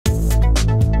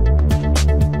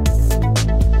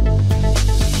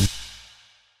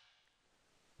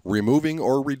Removing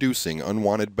or reducing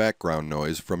unwanted background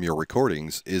noise from your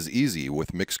recordings is easy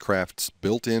with Mixcraft's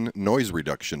built-in noise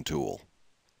reduction tool.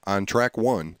 On track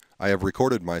 1, I have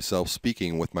recorded myself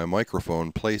speaking with my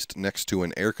microphone placed next to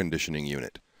an air conditioning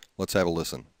unit. Let's have a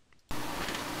listen.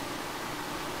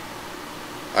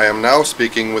 I am now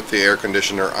speaking with the air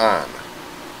conditioner on.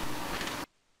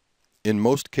 In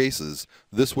most cases,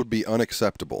 this would be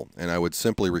unacceptable, and I would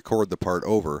simply record the part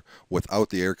over without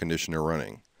the air conditioner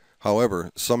running. However,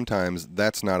 sometimes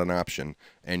that's not an option,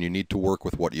 and you need to work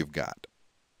with what you've got.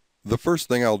 The first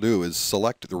thing I'll do is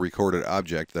select the recorded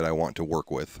object that I want to work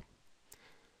with,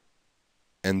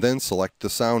 and then select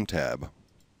the Sound tab.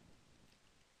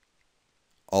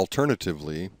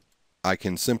 Alternatively, I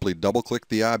can simply double-click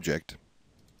the object,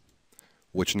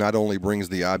 which not only brings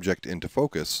the object into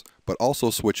focus, but also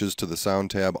switches to the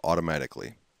Sound tab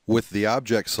automatically. With the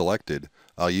object selected,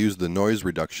 I'll use the noise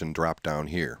reduction drop-down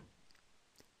here.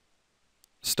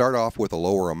 Start off with a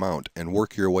lower amount and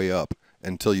work your way up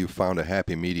until you've found a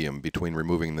happy medium between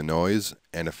removing the noise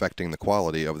and affecting the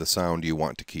quality of the sound you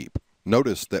want to keep.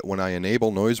 Notice that when I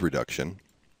enable noise reduction,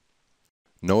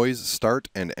 noise start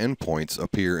and end points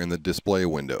appear in the display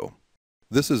window.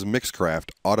 This is Mixcraft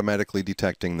automatically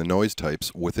detecting the noise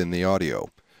types within the audio.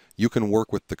 You can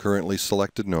work with the currently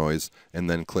selected noise and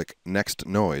then click Next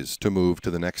Noise to move to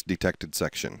the next detected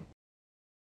section.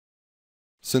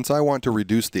 Since I want to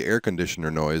reduce the air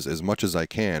conditioner noise as much as I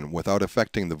can without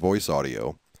affecting the voice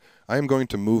audio, I am going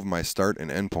to move my start and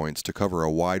end points to cover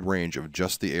a wide range of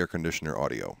just the air conditioner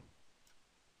audio.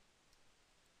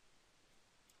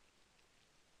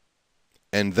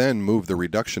 And then move the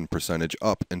reduction percentage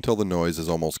up until the noise is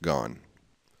almost gone.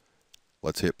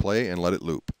 Let's hit play and let it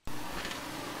loop.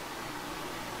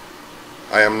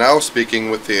 I am now speaking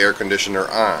with the air conditioner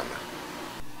on.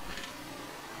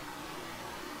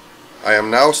 I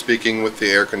am now speaking with the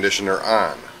air conditioner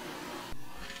on.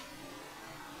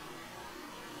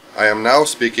 I am now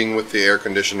speaking with the air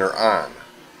conditioner on.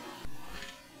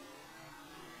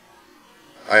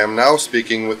 I am now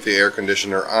speaking with the air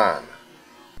conditioner on.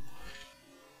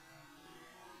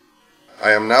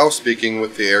 I am now speaking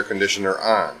with the air conditioner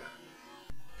on.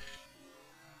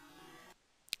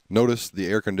 Notice the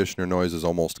air conditioner noise is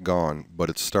almost gone, but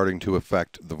it's starting to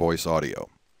affect the voice audio.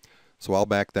 So I'll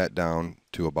back that down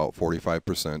to about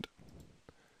 45%,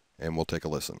 and we'll take a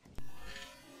listen.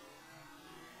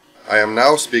 I am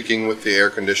now speaking with the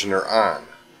air conditioner on.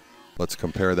 Let's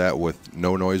compare that with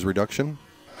no noise reduction.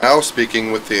 Now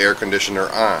speaking with the air conditioner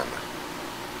on.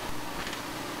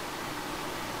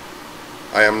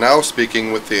 I am now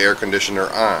speaking with the air conditioner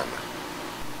on.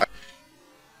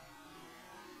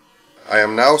 I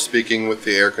am now speaking with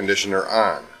the air conditioner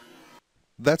on.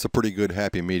 That's a pretty good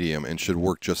happy medium and should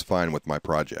work just fine with my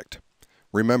project.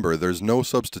 Remember, there's no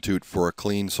substitute for a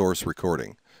clean source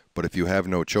recording, but if you have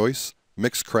no choice,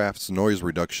 Mixcraft's noise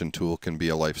reduction tool can be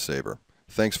a lifesaver.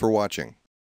 Thanks for watching.